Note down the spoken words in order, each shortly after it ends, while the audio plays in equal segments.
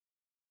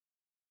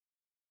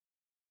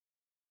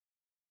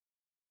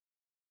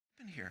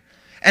here?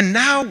 And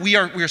now we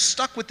are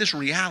stuck with this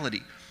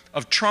reality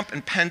of Trump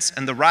and Pence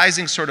and the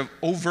rising sort of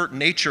overt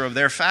nature of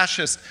their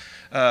fascist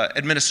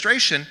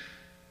administration,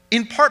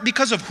 in part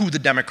because of who the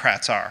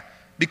Democrats are,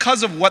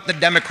 because of what the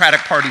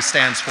Democratic Party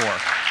stands for.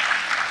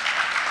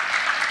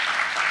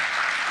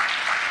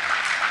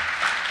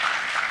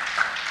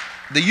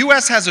 The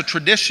U.S. has a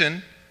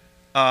tradition,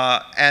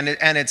 and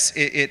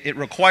it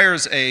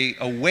requires a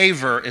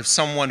waiver if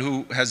someone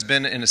who has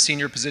been in a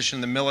senior position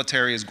in the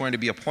military is going to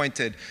be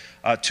appointed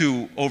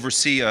to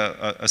oversee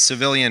a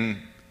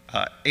civilian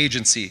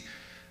agency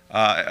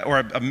or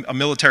a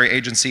military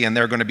agency, and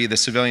they're going to be the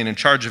civilian in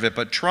charge of it.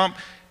 But Trump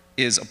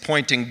is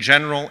appointing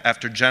general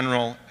after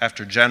general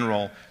after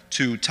general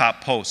to top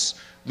posts.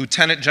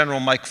 Lieutenant General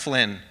Mike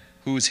Flynn,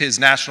 who's his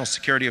national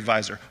security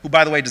advisor, who,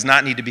 by the way, does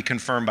not need to be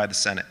confirmed by the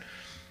Senate.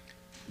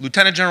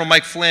 Lieutenant General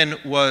Mike Flynn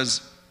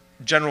was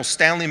General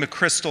Stanley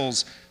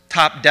McChrystal's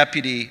top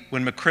deputy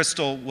when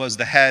McChrystal was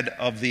the head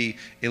of the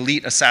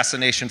elite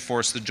assassination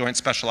force, the Joint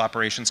Special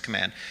Operations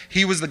Command.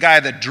 He was the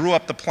guy that drew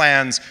up the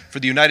plans for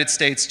the United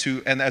States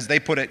to, and as they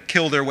put it,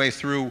 kill their way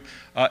through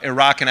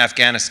Iraq and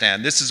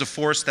Afghanistan. This is a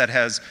force that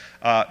has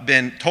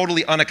been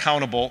totally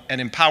unaccountable and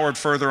empowered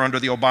further under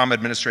the Obama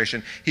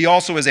administration. He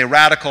also is a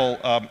radical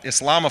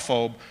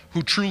Islamophobe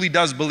who truly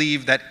does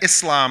believe that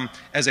Islam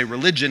as a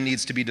religion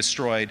needs to be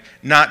destroyed,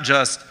 not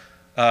just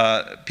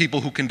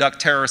people who conduct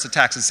terrorist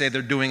attacks and say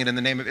they're doing it in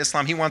the name of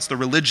Islam. He wants the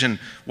religion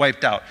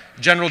wiped out.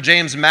 General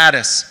James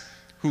Mattis,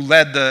 who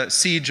led the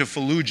siege of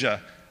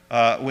Fallujah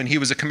when he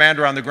was a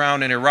commander on the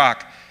ground in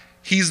Iraq,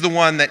 he's the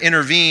one that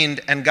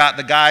intervened and got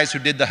the guys who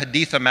did the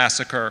Haditha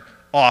massacre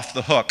off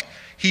the hook.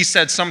 He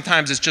said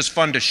sometimes it's just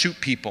fun to shoot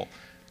people,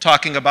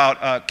 talking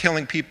about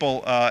killing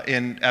people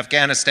in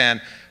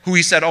Afghanistan, who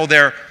he said, oh,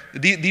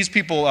 these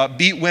people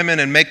beat women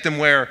and make them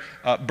wear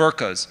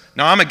burqas.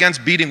 Now, I'm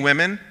against beating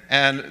women,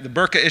 and the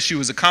burqa issue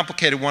is a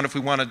complicated one if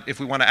we want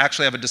to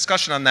actually have a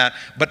discussion on that.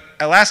 But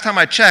last time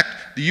I checked,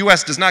 the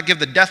U.S. does not give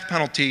the death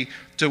penalty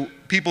to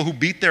people who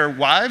beat their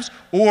wives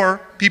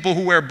or people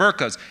who wear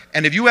burqas.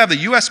 And if you have the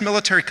U.S.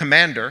 military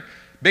commander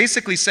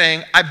basically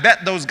saying, I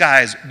bet those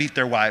guys beat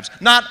their wives,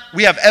 not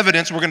we have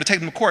evidence, we're going to take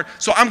them to court,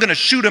 so I'm going to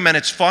shoot them and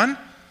it's fun.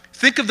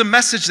 Think of the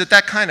message that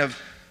that kind of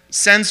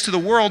sends to the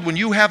world when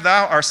you have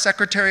our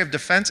Secretary of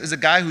Defense is a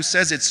guy who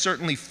says it's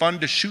certainly fun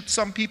to shoot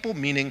some people,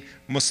 meaning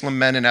Muslim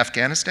men in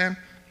Afghanistan.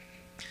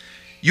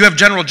 You have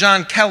General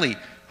John Kelly,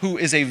 who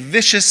is a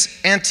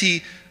vicious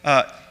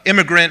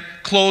anti-immigrant,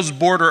 closed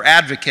border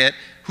advocate,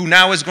 who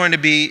now is going to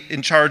be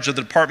in charge of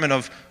the Department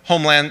of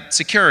Homeland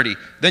Security.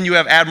 Then you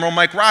have Admiral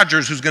Mike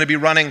Rogers, who's going to be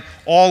running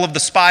all of the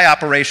spy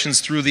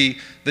operations through the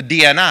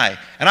DNI.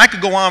 And I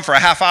could go on for a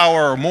half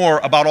hour or more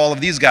about all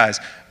of these guys,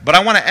 but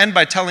I want to end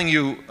by telling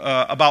you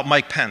about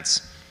Mike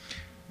Pence.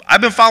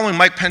 I've been following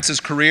Mike Pence's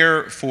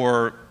career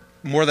for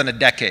more than a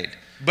decade,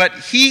 but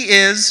he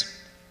is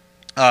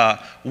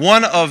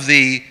one of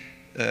the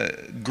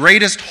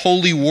greatest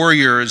holy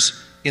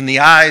warriors in the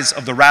eyes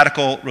of the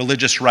radical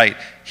religious right.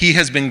 He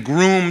has been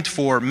groomed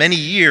for many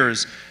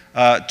years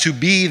to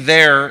be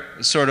their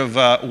sort of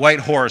white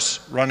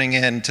horse running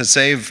in to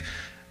save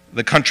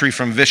the country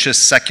from vicious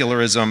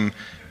secularism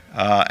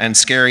and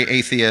scary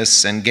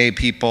atheists and gay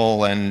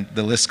people, and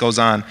the list goes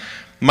on.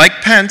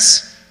 Mike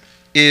Pence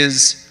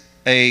is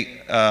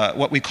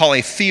what we call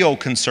a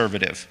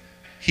theoconservative.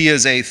 He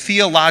is a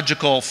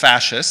theological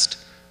fascist,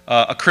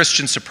 a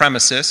Christian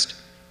supremacist.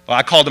 Well,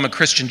 I called him a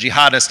Christian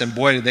jihadist, and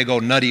boy, did they go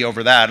nutty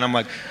over that. And I'm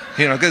like,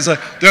 you know, because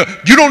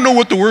you don't know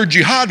what the word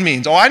jihad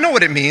means. Oh, I know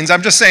what it means.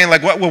 I'm just saying,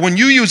 like, well, when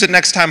you use it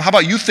next time, how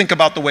about you think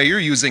about the way you're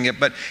using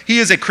it? But he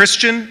is a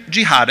Christian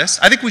jihadist.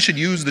 I think we should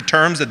use the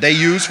terms that they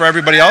use for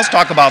everybody else,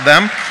 talk about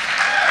them.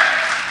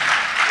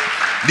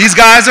 These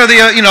guys are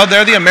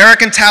they're the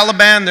American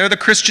Taliban, they're the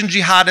Christian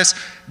jihadists.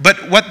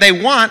 But what they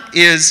want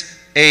is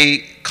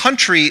a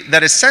country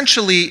that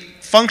essentially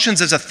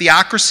functions as a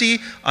theocracy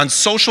on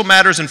social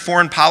matters and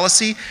foreign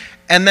policy,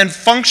 and then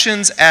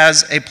functions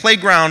as a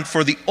playground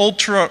for the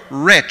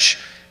ultra-rich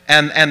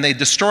and the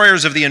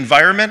destroyers of the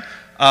environment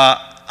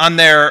on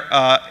their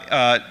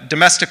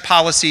domestic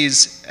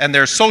policies, and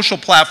their social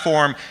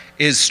platform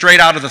is straight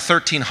out of the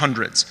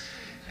 1300s.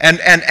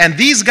 And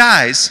these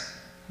guys,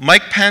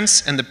 Mike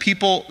Pence and the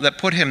people that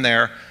put him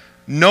there,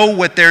 know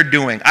what they're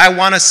doing. I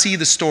want to see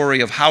the story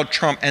of how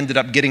Trump ended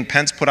up getting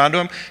Pence put onto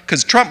him,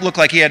 because Trump looked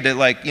like he had to,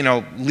 like, you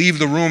know, leave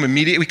the room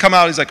immediately. We come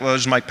out, he's like, well,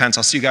 there's Mike Pence.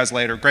 I'll see you guys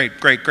later. Great,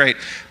 great, great.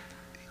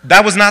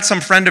 That was not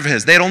some friend of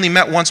his. They had only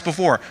met once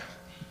before.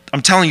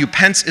 I'm telling you,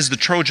 Pence is the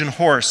Trojan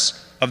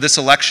horse of this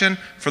election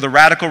for the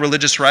radical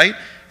religious right.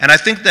 And I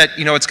think that,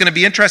 you know, it's going to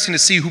be interesting to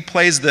see who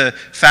plays the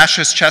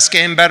fascist chess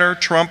game better,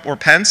 Trump or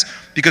Pence,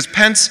 because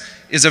Pence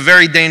is a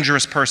very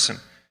dangerous person.